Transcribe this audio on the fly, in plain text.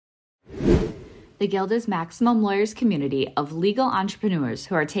The Guild is Maximum Lawyers' community of legal entrepreneurs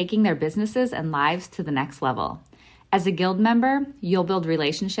who are taking their businesses and lives to the next level. As a Guild member, you'll build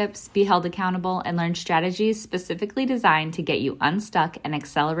relationships, be held accountable, and learn strategies specifically designed to get you unstuck and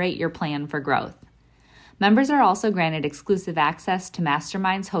accelerate your plan for growth. Members are also granted exclusive access to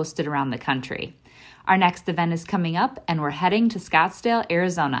masterminds hosted around the country. Our next event is coming up, and we're heading to Scottsdale,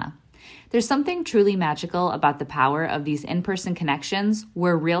 Arizona. There's something truly magical about the power of these in-person connections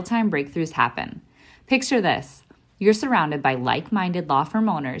where real-time breakthroughs happen. Picture this. You're surrounded by like-minded law firm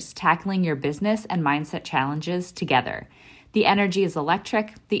owners tackling your business and mindset challenges together. The energy is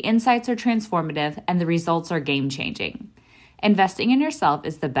electric, the insights are transformative, and the results are game-changing. Investing in yourself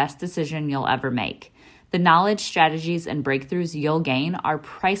is the best decision you'll ever make. The knowledge, strategies, and breakthroughs you'll gain are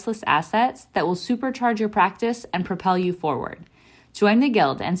priceless assets that will supercharge your practice and propel you forward. Join the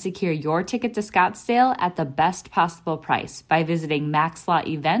Guild and secure your ticket to Scottsdale at the best possible price by visiting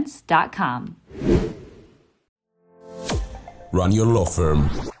maxlawevents.com. Run your law firm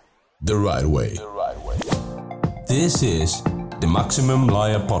the right way. This is the Maximum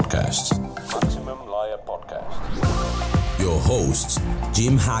Lawyer Podcast. Your hosts,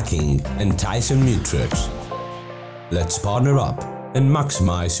 Jim Hacking and Tyson Mutrux. Let's partner up and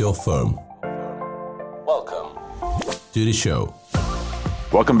maximize your firm. Welcome to the show.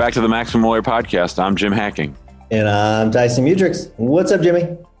 Welcome back to the Maximum Lawyer Podcast. I'm Jim Hacking. And I'm Tyson Mutrux. What's up,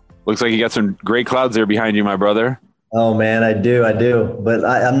 Jimmy? Looks like you got some great clouds there behind you, my brother. Oh, man, I do. But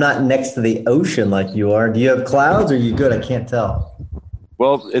I'm not next to the ocean like you are. Do you have clouds or are you good? I can't tell.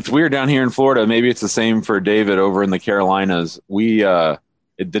 Well, it's weird down here in Florida. Maybe it's the same for David over in the Carolinas. The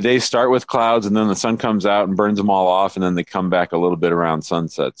days start with clouds and then the sun comes out and burns them all off. And then they come back a little bit around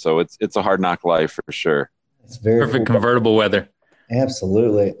sunset. So it's a hard knock life for sure. It's very perfect cool. Convertible weather.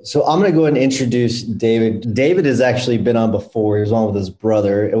 Absolutely. So I'm going to go ahead and introduce David. David has actually been on before. He was on with his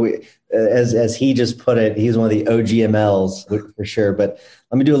brother. As he just put it, he's one of the OGMLs for sure. But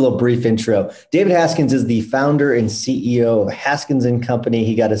let me do a little brief intro. David Haskins is the founder and CEO of Haskins & Company.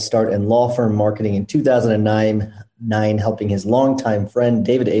 He got his start in law firm marketing in 2009, helping his longtime friend,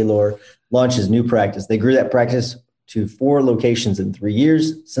 David Aylor, launch his new practice. They grew that practice to 4 locations in 3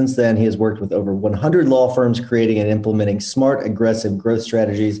 years. Since then, he has worked with over 100 law firms, creating and implementing smart, aggressive growth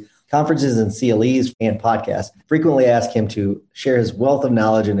strategies, conferences and CLEs, and podcasts. Frequently ask him to share his wealth of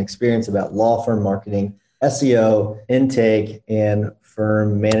knowledge and experience about law firm marketing, SEO, intake, and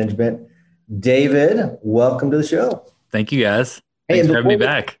firm management. David, welcome to the show. Thank you, guys. Thanks for having me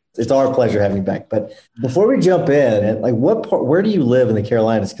back. It's our pleasure having you back. But before we jump in, and where do you live in the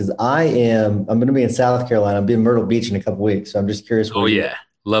Carolinas? Because I'm going to be in South Carolina. I'll be in Myrtle Beach in a couple weeks. So I'm just curious. Oh, yeah.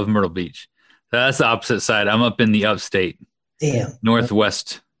 Love Myrtle Beach. That's the opposite side. I'm up in the upstate. Damn.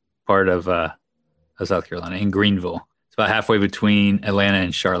 Northwest part of South Carolina, in Greenville. It's about halfway between Atlanta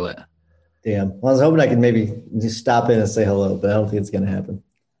and Charlotte. Damn. Well, I was hoping I could maybe just stop in and say hello, but I don't think it's going to happen.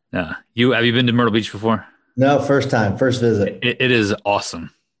 Have you been to Myrtle Beach before? No, first time, first visit. It is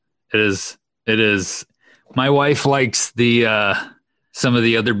awesome. It is. My wife likes the some of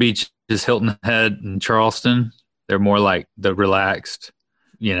the other beaches, Hilton Head and Charleston. They're more like the relaxed,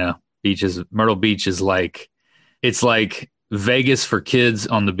 beaches. Myrtle Beach is it's like Vegas for kids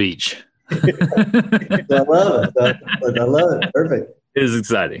on the beach. I love it. I love it. Perfect. It is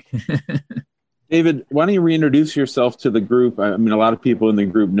exciting. David, why don't you reintroduce yourself to the group? I mean, a lot of people in the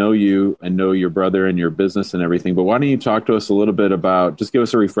group know you and know your brother and your business and everything, but why don't you talk to us a little bit about, just give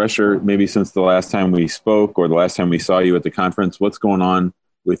us a refresher, maybe since the last time we spoke or the last time we saw you at the conference, what's going on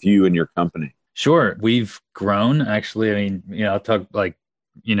with you and your company? Sure. We've grown, actually. I mean, I'll talk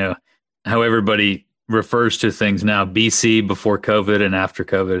how everybody refers to things now, BC, before COVID and after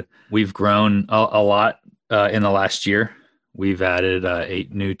COVID. We've grown a lot in the last year. We've added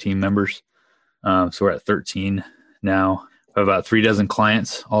 8 new team members. So we're at 13 now. We have about 36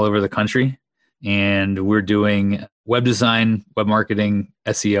 clients all over the country, and we're doing web design, web marketing,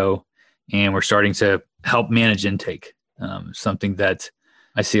 SEO, and we're starting to help manage intake, something that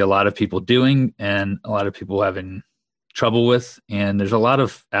I see a lot of people doing and a lot of people having trouble with. And there's a lot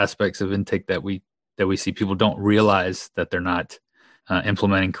of aspects of intake that we see people don't realize that they're not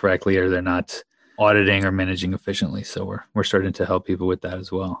implementing correctly, or they're not auditing or managing efficiently. So we're starting to help people with that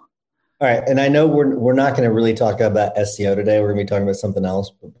as well. All right. And I know we're not going to really talk about SEO today. We're going to be talking about something else.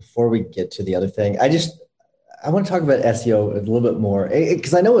 But before we get to the other thing, I want to talk about SEO a little bit more,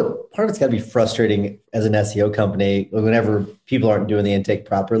 because I know part of it's got to be frustrating as an SEO company whenever people aren't doing the intake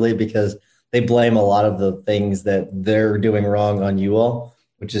properly, because they blame a lot of the things that they're doing wrong on you all,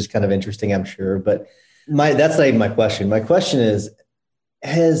 which is kind of interesting, I'm sure. But that's not even my question. My question is,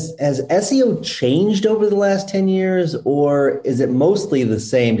 has SEO changed over the last 10 years, or is it mostly the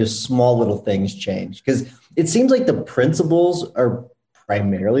same, just small little things change? Because it seems like the principles are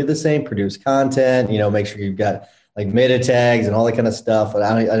primarily the same: produce content, make sure you've got like meta tags and all that kind of stuff. But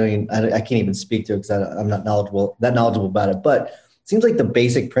I can't even speak to it because I'm not knowledgeable about it. But it seems like the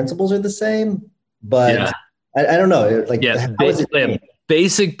basic principles are the same, but Yeah. I don't know. Like, Yeah, how is it?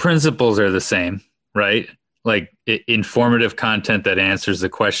 basic principles are the same, right? Like informative content that answers the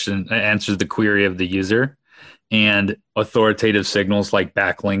query of the user, and authoritative signals like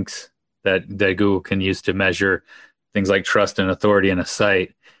backlinks that Google can use to measure things like trust and authority in a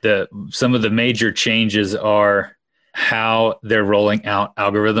site. Some of the major changes are how they're rolling out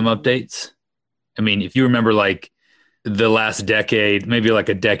algorithm updates. I mean, if you remember like the last decade, maybe like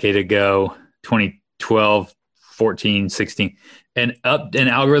a decade ago, 2012, 14, 16, an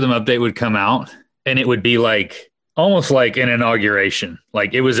algorithm update would come out and it would be like almost like an inauguration.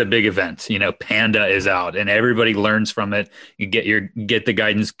 Like it was a big event. Panda is out and everybody learns from it. You get the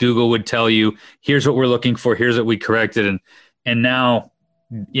guidance. Google would tell you, here's what we're looking for, here's what we corrected, and now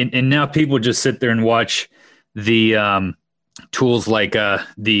people just sit there and watch the tools like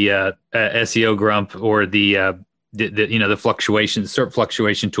the SEO Grump or the SERP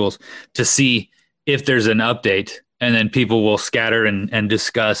fluctuation tools to see if there's an update, and then people will scatter and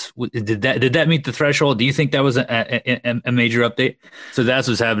discuss, did that meet the threshold? Do you think that was a major update? So that's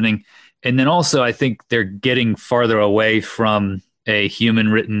what's happening. And then also I think they're getting farther away from a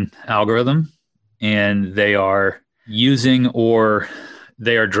human written algorithm, and they are using, or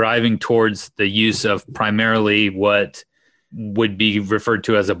they are driving towards the use of primarily what would be referred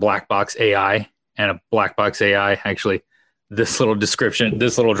to as a black box AI. And a black box AI, actually, this little description,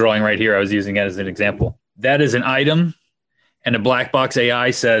 this little drawing right here, I was using it as an example. That is an item, and a black box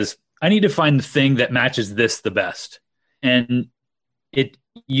AI says, I need to find the thing that matches this the best. And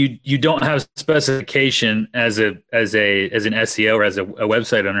you don't have specification as an SEO or as a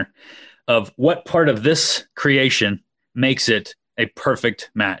website owner of what part of this creation makes it a perfect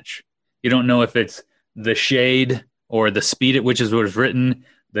match. You don't know if it's the shade or the speed at which it was written,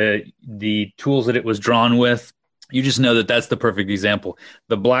 the tools that it was drawn with. You just know that that's the perfect example.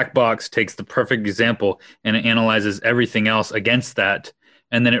 The black box takes the perfect example and it analyzes everything else against that,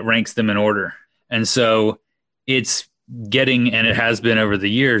 and then it ranks them in order. And so it's getting, and it has been over the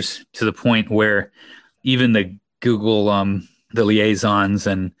years, to the point where even the Google, the liaisons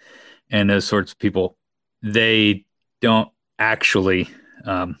and those sorts of people, they don't actually,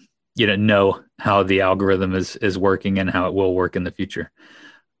 know how the algorithm is working and how it will work in the future.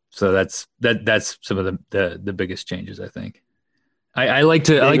 So that's some of the biggest changes, I think. I like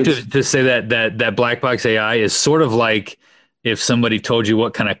to say that black box AI is sort of like if somebody told you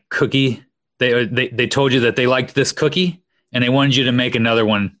what kind of cookie they told you that they liked this cookie and they wanted you to make another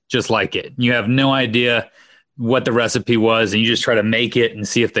one just like it. You have no idea what the recipe was, and you just try to make it and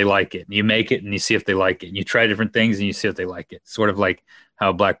see if they like it. And you make it and you see if they like it. And you try different things and you see if they like it. Sort of like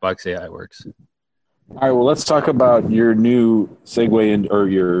how black box AI works. All right, well, let's talk about your new segue or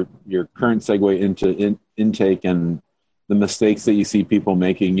your current segue into intake and the mistakes that you see people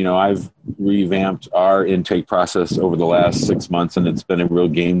making. I've revamped our intake process over the last 6 months, and it's been a real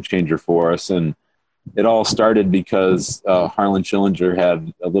game changer for us. And it all started because Harlan Schillinger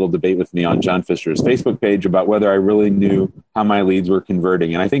had a little debate with me on John Fisher's Facebook page about whether I really knew how my leads were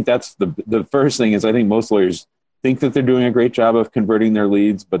converting. And I think that's the first thing is I think most lawyers think that they're doing a great job of converting their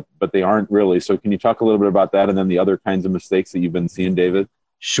leads, but they aren't really. So can you talk a little bit about that and then the other kinds of mistakes that you've been seeing, David?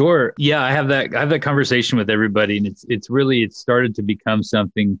 Sure. Yeah, I have that conversation with everybody, and it's started to become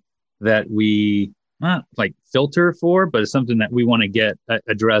something that we not like filter for, but it's something that we want to get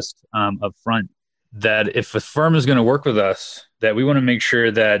addressed up front. That if a firm is going to work with us, that we want to make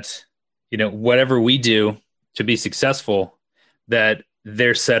sure that whatever we do to be successful, that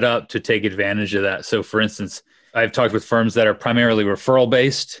they're set up to take advantage of that. So, for instance, I've talked with firms that are primarily referral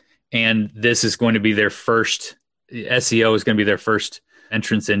based, and this is going to be their first SEO is going to be their first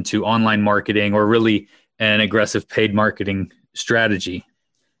entrance into online marketing or really an aggressive paid marketing strategy.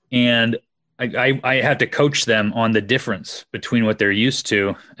 And I have to coach them on the difference between what they're used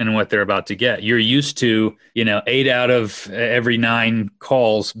to and what they're about to get. You're used to, 8 out of every 9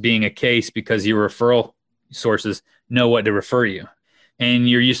 calls being a case because your referral sources know what to refer you. And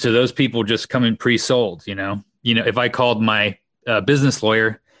you're used to those people just coming pre-sold, if I called my business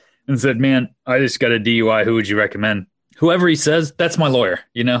lawyer and said, man, I just got a DUI, who would you recommend? Whoever he says, that's my lawyer,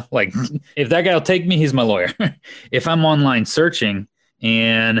 like if that guy will take me, he's my lawyer. If I'm online searching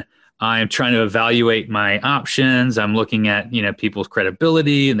and I'm trying to evaluate my options, I'm looking at, people's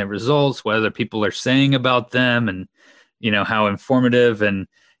credibility and their results, what other people are saying about them. And, how informative and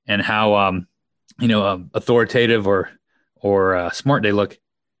how authoritative or smart they look,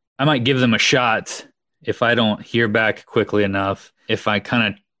 I might give them a shot. If I don't hear back quickly enough, if I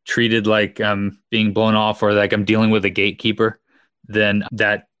kind of treated like I'm being blown off or like I'm dealing with a gatekeeper, then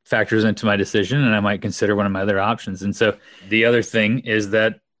that factors into my decision, and I might consider one of my other options. And so the other thing is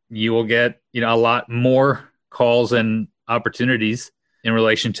that you will get a lot more calls and opportunities in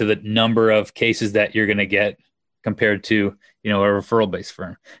relation to the number of cases that you're going to get compared to a referral-based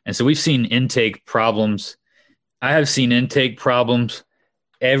firm. And so we've seen intake problems. I have seen intake problems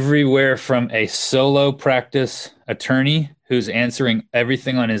everywhere from a solo practice attorney who's answering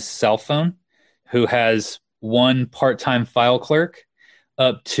everything on his cell phone, who has one part-time file clerk,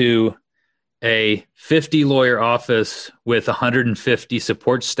 up to a 50 lawyer office with 150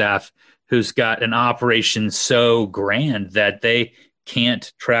 support staff who's got an operation so grand that they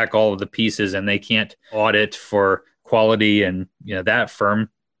can't track all of the pieces and they can't audit for quality. And that firm,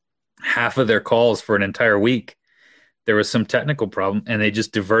 half of their calls for an entire week, there was some technical problem, and they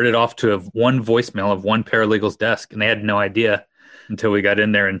just diverted off to one voicemail of one paralegal's desk, and they had no idea until we got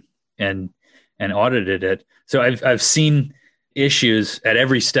in there and audited it. So I've seen issues at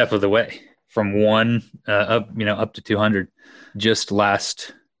every step of the way, from one up to 200. Just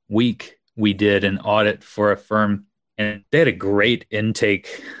last week, we did an audit for a firm, and they had a great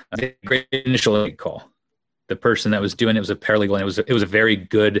intake, a great initial intake call. The person that was doing it was a paralegal, and it was a very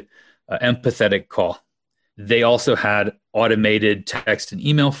good, empathetic call. They also had automated text and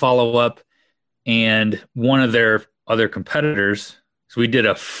email follow-up, and one of their other competitors. So we did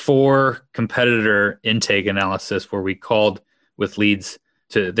a 4-competitor intake analysis where we called with leads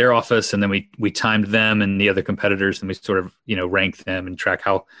to their office, and then we timed them and the other competitors, and we sort of ranked them and track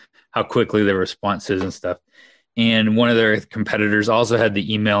how quickly their responses and stuff. And one of their competitors also had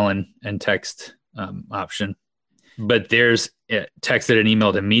the email and text option, but theirs texted and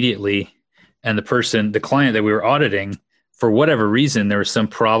emailed immediately. And the client that we were auditing, for whatever reason, there was some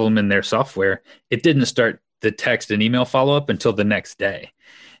problem in their software. It didn't start the text and email follow-up until the next day.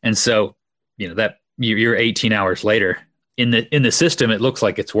 And so, that you're 18 hours later in the system, it looks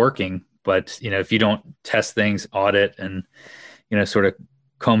like it's working. But, if you don't test things, audit, and, sort of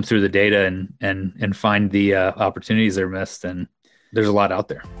comb through the data and find the opportunities that are missed, then there's a lot out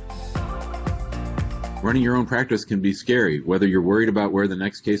there. Running your own practice can be scary, whether you're worried about where the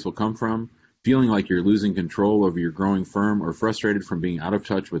next case will come from, feeling like you're losing control over your growing firm, or frustrated from being out of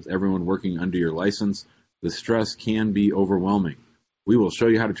touch with everyone working under your license. The stress can be overwhelming. We will show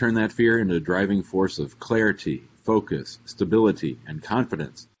you how to turn that fear into a driving force of clarity, focus, stability, and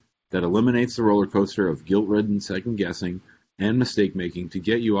confidence that eliminates the roller coaster of guilt-ridden second-guessing and mistake-making to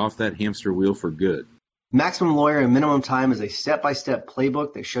get you off that hamster wheel for good. Maximum Lawyer in Minimum Time is a step-by-step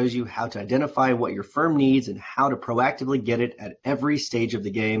playbook that shows you how to identify what your firm needs and how to proactively get it at every stage of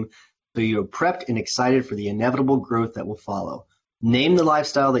the game, so you're prepped and excited for the inevitable growth that will follow. Name the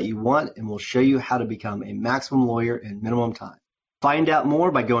lifestyle that you want, and we'll show you how to become a maximum lawyer in minimum time. Find out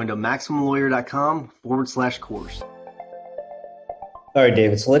more by going to maximumlawyer.com/course. All right,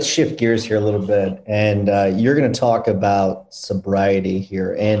 David, so let's shift gears here a little bit. And you're going to talk about sobriety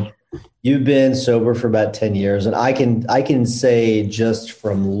here. And you've been sober for about 10 years. And I can say, just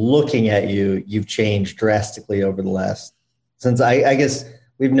from looking at you, you've changed drastically over the last, since I guess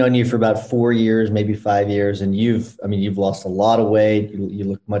we've known you for about 4 years, maybe 5 years, and you've lost a lot of weight. You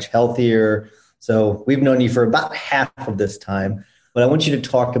look much healthier. So we've known you for about half of this time. But I want you to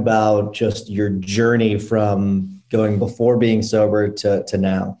talk about just your journey from going before being sober to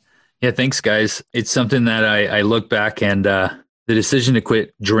now. Yeah, thanks, guys. It's something that I look back, and the decision to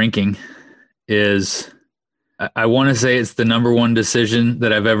quit drinking is, I want to say it's the number one decision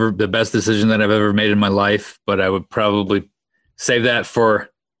the best decision that I've ever made in my life, but I would probably save that for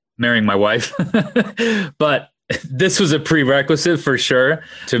marrying my wife. But this was a prerequisite for sure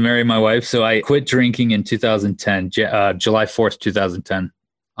to marry my wife. So I quit drinking in 2010, July 4th, 2010.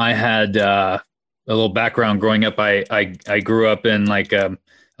 I had a little background growing up. I grew up in like a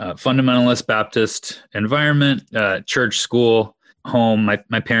fundamentalist Baptist environment, church, school, home.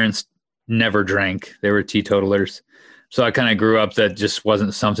 My parents never drank. They were teetotalers. So I kind of grew up that just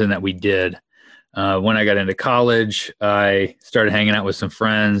wasn't something that we did. When I got into college, I started hanging out with some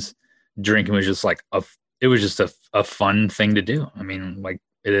friends. Drinking was just like a fun thing to do. I mean, like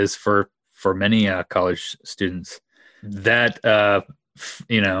it is for many college students. That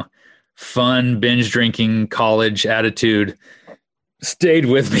fun binge drinking college attitude stayed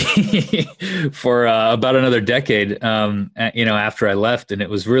with me for about another decade. After I left, and it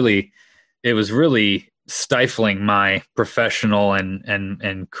was really stifling my professional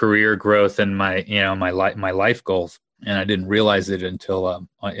and career growth and my life goals. and I didn't realize it until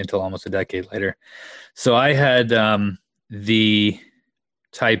almost a decade later. So I had the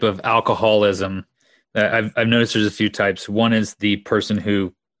type of alcoholism that I've noticed. There's a few types. One is the person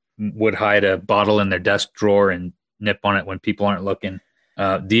who would hide a bottle in their desk drawer and nip on it when people aren't looking.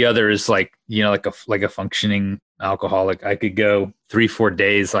 The other is like a functioning alcoholic. I could go 3-4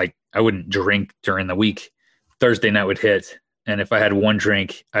 days. Like I wouldn't drink during the week. Thursday night would hit, and if I had one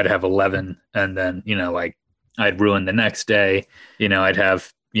drink, I'd have 11, and then like I'd ruin the next day. I'd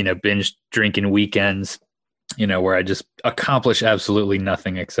have binge drinking weekends. Where I just accomplish absolutely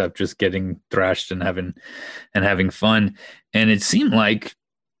nothing except just getting thrashed and having fun. And it seemed like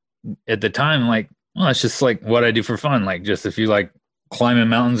at the time, like, well, it's just like what I do for fun. Like, just if you like climbing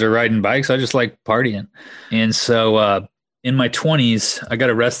mountains or riding bikes, I just like partying. And so in my 20s, I got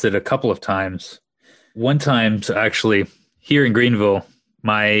arrested a couple of times. One time, actually, here in Greenville,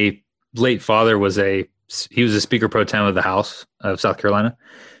 my late father was a speaker pro tem of the House of South Carolina.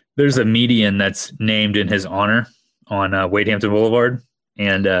 There's a median that's named in his honor on Wade Hampton Boulevard.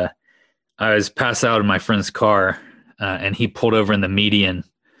 And I was passed out in my friend's car, and he pulled over in the median.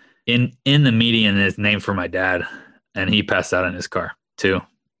 In the median is named for my dad, and he passed out in his car too.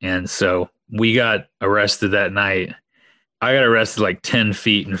 And so we got arrested that night. I got arrested like 10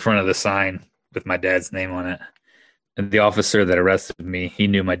 feet in front of the sign with my dad's name on it. And the officer that arrested me, he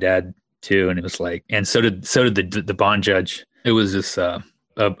knew my dad too. And it was like, and so did the bond judge. It was just a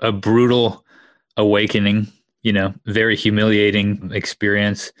brutal awakening, very humiliating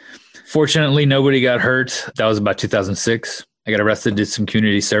experience. Fortunately, nobody got hurt. That was about 2006. I got arrested, did some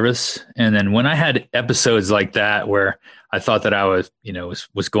community service. And then when I had episodes like that, where I thought that I was,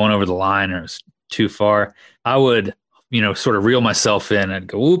 was going over the line or it was too far, I would, sort of reel myself in and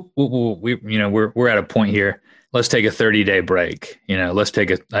go, whoop, whoop, whoop, we're at a point here. Let's take a 30-day break.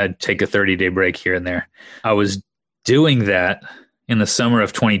 I'd take a 30-day break here and there. I was doing that in the summer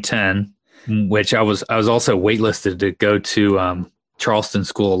of 2010, which I was also waitlisted to go to Charleston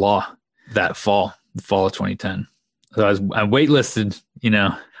School of Law that fall of 2010. So I waitlisted,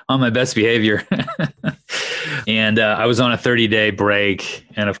 on my best behavior. And I was on a 30-day break.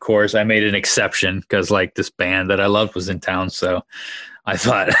 And of course, I made an exception because like this band that I loved was in town. So I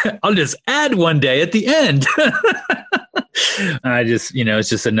thought I'll just add one day at the end. I just, it's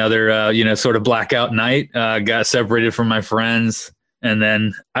just another, sort of blackout night. Got separated from my friends. And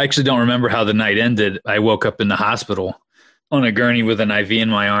then I actually don't remember how the night ended. I woke up in the hospital on a gurney with an IV in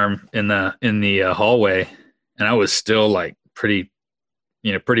my arm in the hallway. And I was still like pretty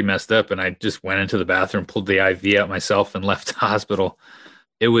messed up. And I just went into the bathroom, pulled the IV out myself and left the hospital.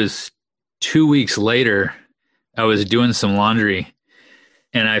 It was 2 weeks later, I was doing some laundry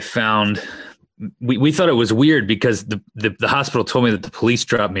and I found, we thought it was weird because the hospital told me that the police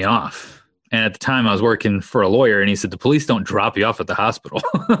dropped me off. And at the time I was working for a lawyer and he said, the police don't drop you off at the hospital.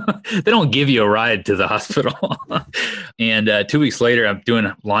 They don't give you a ride to the hospital. And 2 weeks later, I'm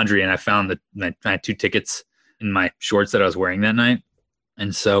doing laundry and I found that I had 2 tickets in my shorts that I was wearing that night.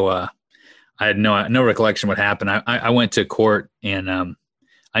 And so I had no recollection what happened. I went to court and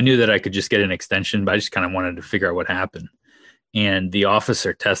I knew that I could just get an extension, but I just kind of wanted to figure out what happened. And the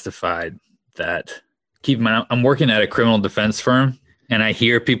officer testified that, keep in mind, I'm working at a criminal defense firm and I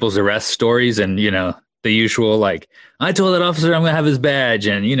hear people's arrest stories and, the usual, like, I told that officer I'm going to have his badge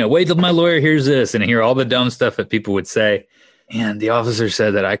and, wait till my lawyer hears this, and I hear all the dumb stuff that people would say. And the officer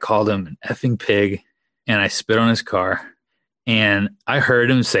said that I called him an effing pig and I spit on his car. And I heard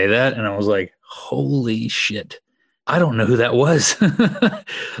him say that and I was like, holy shit, I don't know who that was.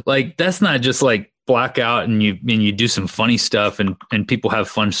 Like, that's not just like blackout and you do some funny stuff and people have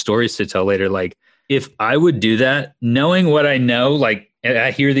fun stories to tell later. Like, if I would do that, knowing what I know, like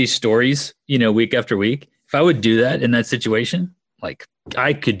I hear these stories, week after week, if I would do that in that situation, like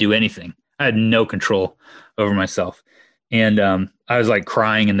I could do anything. I had no control over myself. And I was like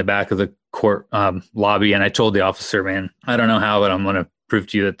crying in the back of the court lobby. And I told the officer, man, I don't know how, but I'm going to prove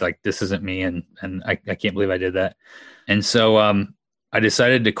to you that like, this isn't me. And I can't believe I did that. And so I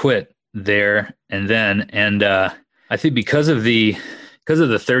decided to quit there and then. And I think because of the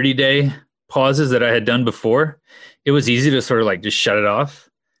 30-day pauses that I had done before, it was easy to sort of like just shut it off.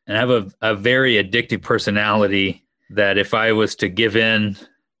 And I have a very addictive personality that if I was to give in,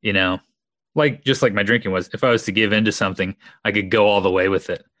 like just like my drinking was, if I was to give into something, I could go all the way with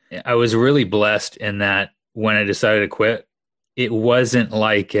it. I was really blessed in that when I decided to quit, it wasn't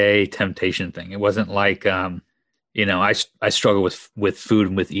like a temptation thing. It wasn't like, I struggle with food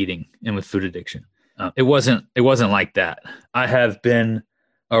and with eating and with food addiction. It wasn't like that. I have been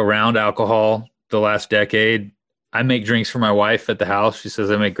around alcohol the last decade I make drinks for my wife at the house. She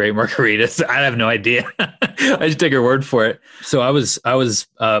says I make great margaritas. I have no idea. I just take her word for it. So I was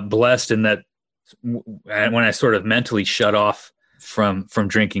blessed in that when I sort of mentally shut off from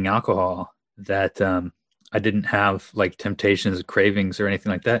drinking alcohol, that I didn't have like temptations, cravings, or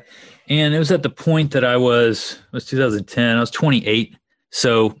anything like that. And it was at the point that it was 2010. I was 28.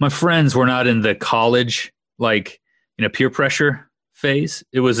 So my friends were not in the college, like, peer pressure phase.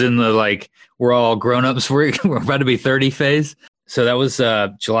 It was in the, like, we're all grown-ups, we're about to be 30 phase. So that was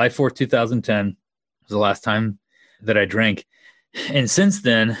July 4th, 2010 was the last time that I drank. And since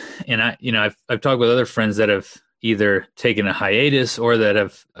then, and I've talked with other friends that have either taken a hiatus or that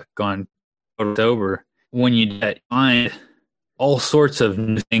have gone sober. When you find all sorts of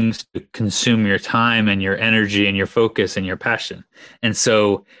new things to consume your time and your energy and your focus and your passion. And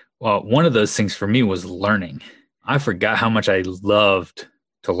so, one of those things for me was learning. I forgot how much I loved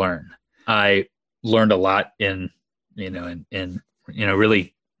to learn. I learned a lot in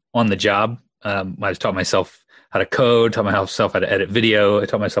really on the job. I taught myself how to code, taught myself how to edit video. I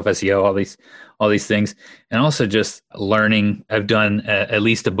taught myself SEO, all these things. And also just learning. I've done at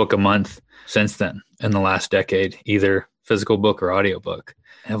least a book a month since then in the last decade, either physical book or audiobook.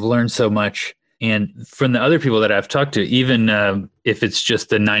 I've learned so much. And from the other people that I've talked to, even if it's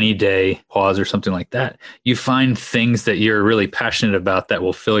just a 90-day pause or something like that, you find things that you're really passionate about that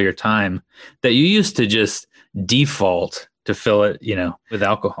will fill your time that you used to just default to fill it, with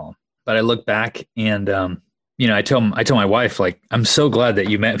alcohol. But I look back and, I tell my wife, like, I'm so glad that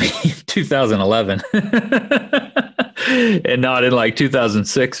you met me in 2011 and not in like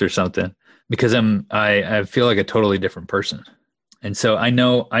 2006 or something, because I feel like a totally different person. And so I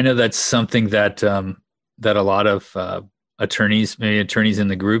know that's something that that a lot of attorneys, maybe attorneys in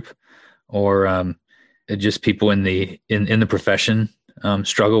the group, or just people in the profession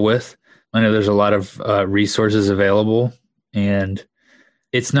struggle with. I know there's a lot of resources available, and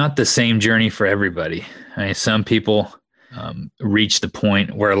it's not the same journey for everybody. I mean, some people reach the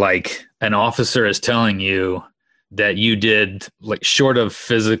point where, like, an officer is telling you that you did, like, short of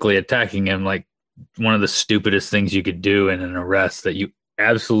physically attacking him, like, one of the stupidest things you could do in an arrest that you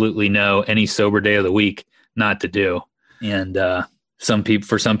absolutely know any sober day of the week not to do. And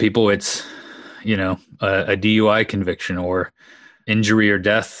for some people, it's, a DUI conviction or injury or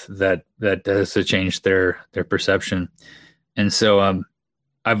death that has to change their perception. And so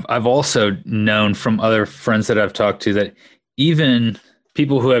I've also known from other friends that I've talked to that even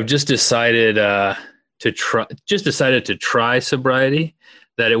people who have just decided to try sobriety,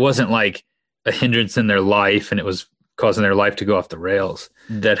 that it wasn't like a hindrance in their life and it was causing their life to go off the rails,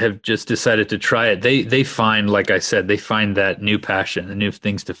 that have just decided to try it. They find, like I said, they find that new passion, the new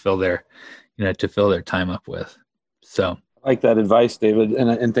things to fill their time up with. So I like that advice, David.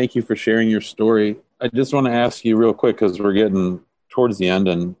 And thank you for sharing your story. I just want to ask you real quick, because we're getting towards the end,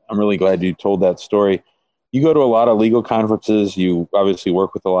 and I'm really glad you told that story. You go to a lot of legal conferences. You obviously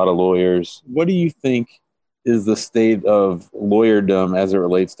work with a lot of lawyers. What do you think is the state of lawyerdom as it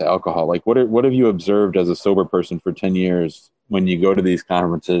relates to alcohol? Like, what have you observed as a sober person for 10 years when you go to these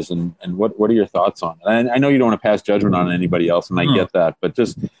conferences, and what are your thoughts on it? And I know you don't want to pass judgment on anybody else, and I get that, but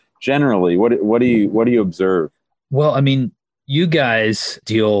just generally, what do you observe? Well, I mean, you guys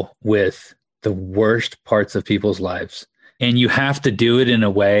deal with the worst parts of people's lives, and you have to do it in a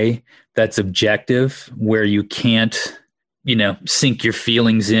way that's objective, where you can't, sink your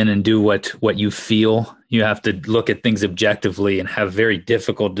feelings in and do what you feel. You have to look at things objectively and have very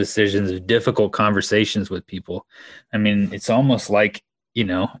difficult decisions, difficult conversations with people. I mean, it's almost like,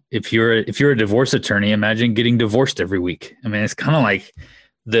 if you're a divorce attorney, imagine getting divorced every week. I mean, it's kind of like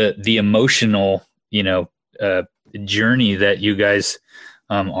the emotional, journey that you guys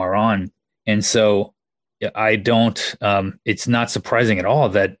are on. And so I don't, it's not surprising at all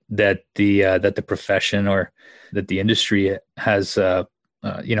that the profession or that the industry has,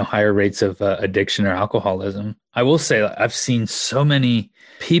 higher rates of addiction or alcoholism. I will say I've seen so many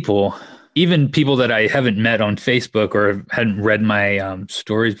people, even people that I haven't met on Facebook or hadn't read my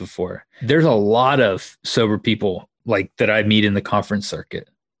stories before. There's a lot of sober people like that I meet in the conference circuit,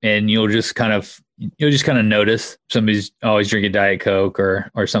 and you'll just kind of notice somebody's always drinking Diet Coke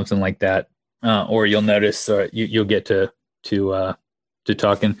or something like that, or you'll notice you'll get to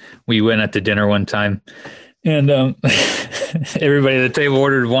talking. We went out to dinner one time, and everybody at the table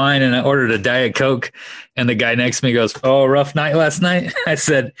ordered wine, and I ordered a Diet Coke, and the guy next to me goes, "Oh, rough night last night?" I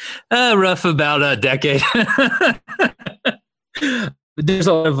said, "Rough about a decade." But there's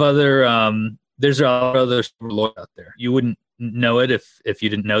a lot of other lawyers out there. You wouldn't know it if you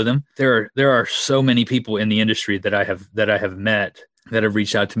didn't know them. There are so many people in the industry that I have met that have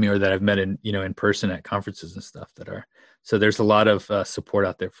reached out to me or that I've met in person at conferences and stuff so there's a lot of support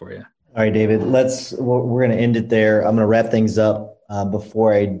out there for you. All right, David, we're going to end it there. I'm going to wrap things up.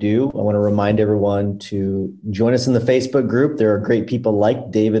 Before I do, I want to remind everyone to join us in the Facebook group. There are great people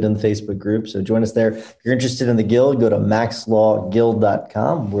like David in the Facebook group. So join us there. If you're interested in the guild, go to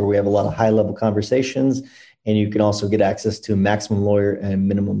maxlawguild.com, where we have a lot of high-level conversations. And you can also get access to Maximum Lawyer and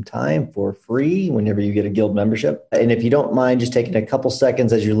Minimum Time for free whenever you get a guild membership. And if you don't mind just taking a couple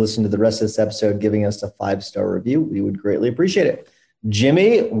seconds as you listen to the rest of this episode, giving us a 5-star review, we would greatly appreciate it.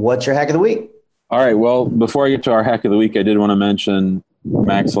 Jimmy, what's your hack of the week? All right. Well, before I get to our hack of the week, I did want to mention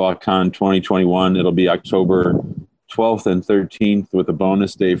Max Law Con 2021. It'll be October 12th and 13th with a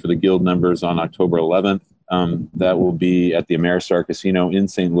bonus day for the guild members on October 11th. That will be at the Ameristar Casino in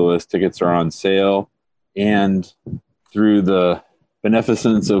St. Louis. Tickets are on sale. And through the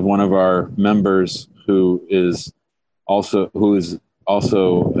beneficence of one of our members who is also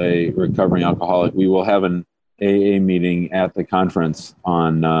a recovering alcoholic, we will have an AA meeting at the conference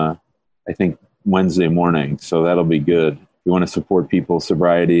on, I think, Wednesday morning. So that'll be good. We want to support people's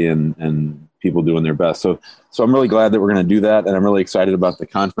sobriety and people doing their best. So I'm really glad that we're going to do that. And I'm really excited about the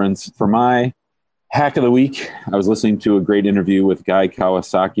conference. For my hack of the week, I was listening to a great interview with Guy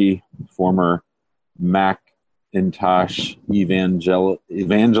Kawasaki, former Macintosh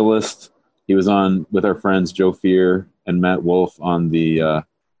evangelist. He was on with our friends Joe Fear and Matt Wolf on their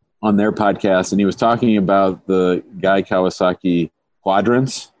podcast, and he was talking about the Guy Kawasaki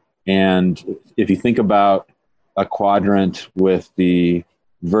quadrants. And if you think about a quadrant with the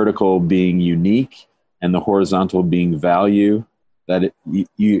vertical being unique and the horizontal being value, that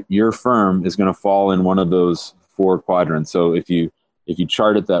your firm is going to fall in one of those 4 quadrants. So if you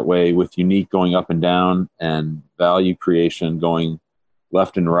chart it that way, with unique going up and down and value creation going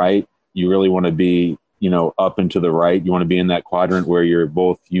left and right, you really want to be, up and to the right. You want to be in that quadrant where you're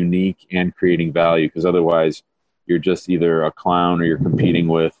both unique and creating value, because otherwise you're just either a clown or you're competing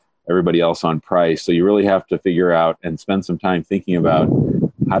with everybody else on price. So you really have to figure out and spend some time thinking about,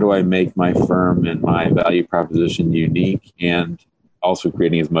 how do I make my firm and my value proposition unique and also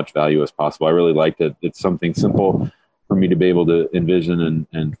creating as much value as possible. I really liked it. It's something simple for me to be able to envision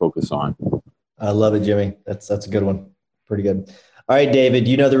and focus on. I love it, Jimmy. That's a good one. Pretty good. All right, David,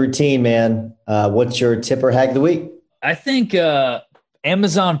 you know the routine, man. What's your tip or hack of the week? I think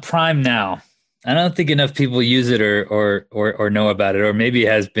Amazon Prime Now. I don't think enough people use it or know about it, or maybe it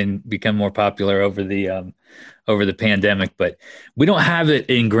has become more popular over the pandemic. But we don't have it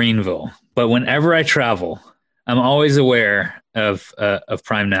in Greenville. But whenever I travel, I'm always aware of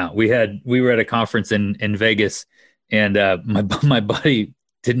Prime Now. We were at a conference in Vegas, and my buddy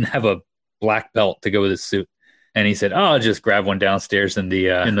didn't have a black belt to go with his suit. And he said, I'll just grab one downstairs in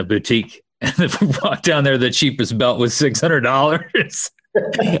the boutique. And if we walked down there, the cheapest belt was $600.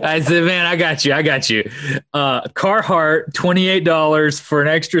 I said, man, I got you. Carhartt, $28 for an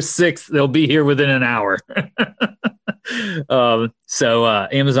extra $6. They'll be here within an hour. So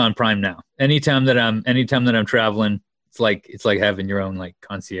Amazon Prime Now. Anytime that I'm traveling, it's like having your own like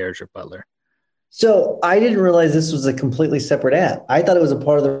concierge or butler. So I didn't realize this was a completely separate app. I thought it was a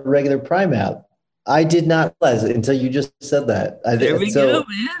part of the regular Prime app. I did not realize it until you just said that. There we go,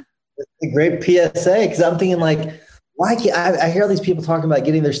 man. It's a great PSA, because I'm thinking like, why can't I hear all these people talking about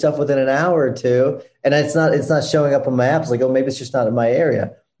getting their stuff within an hour or two, and it's not showing up on my apps. Like, oh, maybe it's just not in my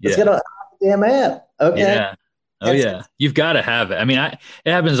area. Let's get a damn app. Okay. Yeah. Oh yeah. You've got to have it. I mean, it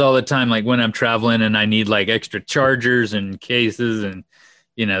happens all the time. Like when I'm traveling and I need like extra chargers and cases and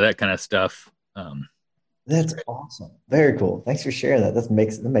that kind of stuff. That's awesome. Very cool. Thanks for sharing that. That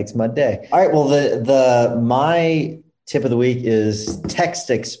makes my day. All right. Well, my tip of the week is Text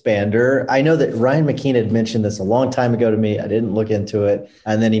Expander. I know that Ryan McKean had mentioned this a long time ago to me. I didn't look into it.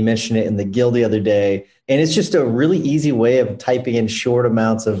 And then he mentioned it in the Guild the other day. And it's just a really easy way of typing in short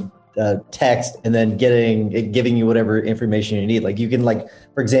amounts of text and then giving you whatever information you need. Like you can, like,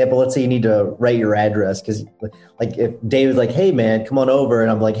 for example, let's say you need to write your address, because like if David's like, hey man, come on over, and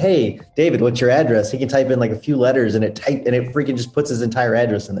I'm like, hey David, what's your address? He can type in like a few letters and it freaking just puts his entire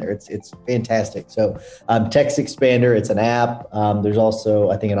address in there. It's fantastic. So Text Expander, it's an app. There's also,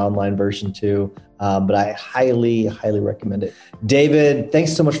 I think, an online version too. But I highly recommend it. David,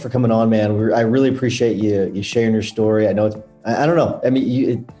 thanks so much for coming on, man. I really appreciate you sharing your story. I know I don't know. I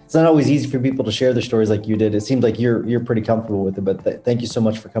mean, it's not always easy for people to share their stories like you did. It seems like you're pretty comfortable with it, but thank you so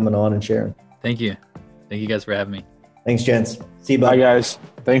much for coming on and sharing. Thank you. Thank you guys for having me. Thanks, gents. See you, bye. Bye, guys.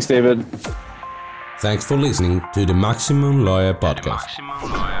 Thanks, David. Thanks for listening to the Maximum Lawyer Podcast.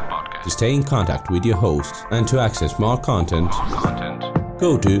 To stay in contact with your hosts and to access more content,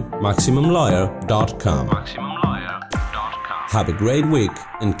 go to MaximumLawyer.com. Have a great week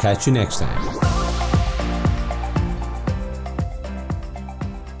and catch you next time.